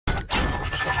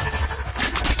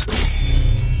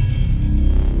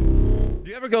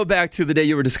to go back to the day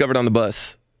you were discovered on the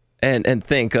bus and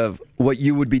think of what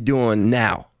you would be doing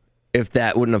now if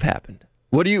that wouldn't have happened.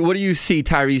 What do you see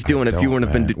Tyrese doing if you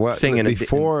wouldn't have been singing?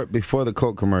 Before the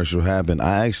Coke commercial happened,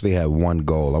 I actually had one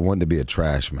goal. I wanted to be a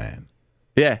trash man.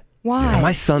 Yeah. Why? Yeah,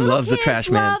 my son loves the trash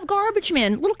man. Love garbage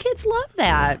men. Little kids love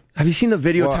that. Have you seen the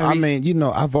video, Well, Tyrese? I mean,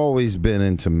 I've always been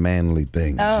into manly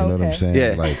things. Oh, you know what I'm okay. saying?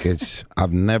 Yeah. Like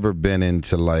I've never been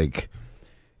into leotards,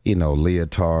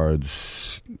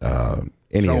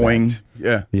 any of Sewing.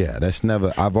 that. Yeah, that's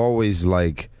never. I've always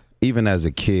even as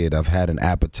a kid, I've had an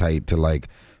appetite to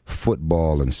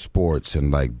football and sports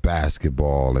and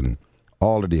basketball and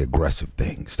all of the aggressive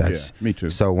things. That's me too.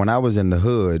 So when I was in the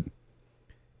hood,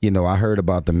 I heard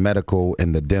about the medical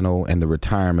and the dental and the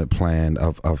retirement plan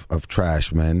of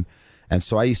trash men. And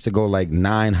so I used to go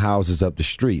 9 houses up the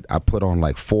street. I put on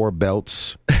 4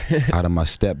 belts out of my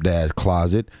stepdad's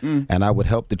closet, and I would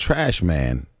help the trash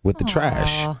man with the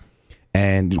trash.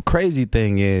 And the crazy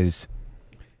thing is,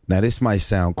 now this might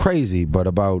sound crazy, but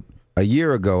about a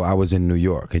year ago, I was in New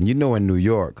York. And in New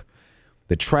York,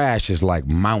 the trash is like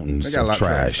mountains of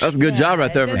trash. That's a good job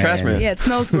right there for trash man. Yeah, it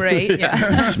smells great.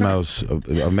 Yeah. It smells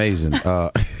amazing.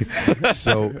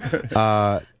 So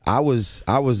I was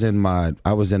in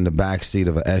the back seat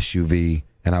of an SUV,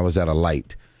 and I was at a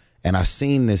light, and I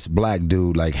seen this black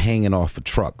dude hanging off a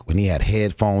truck when he had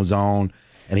headphones on,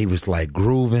 and he was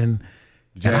grooving,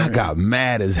 and I got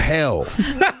mad as hell.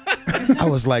 I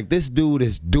was like, this dude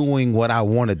is doing what I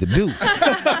wanted to do.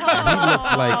 And he looks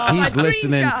like he's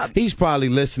listening. He's probably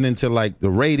listening to the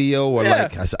radio or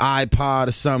his iPod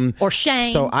or something. Or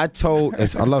Shane. So I told, I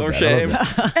love that. I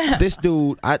love that. This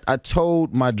dude, I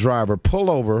told my driver, pull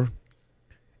over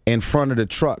in front of the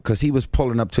truck because he was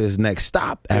pulling up to his next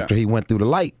stop after he went through the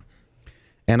light.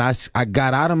 And I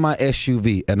got out of my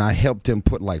SUV and I helped him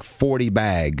put 40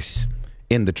 bags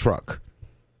in the truck.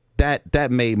 That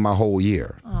made my whole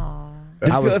year.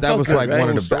 That was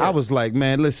one of the. I was like,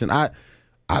 man, listen,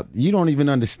 you don't even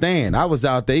understand. I was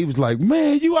out there. He was like,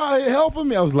 man, you out here helping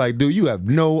me. I was like, dude, you have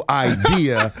no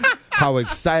idea how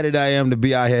excited I am to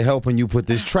be out here helping you put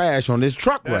this trash on this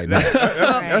truck right now.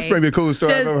 That's probably the coolest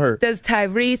story I've ever heard. Does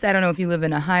Tyrese, I don't know if you live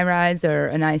in a high rise or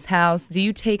a nice house, do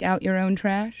you take out your own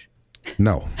trash?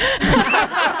 No.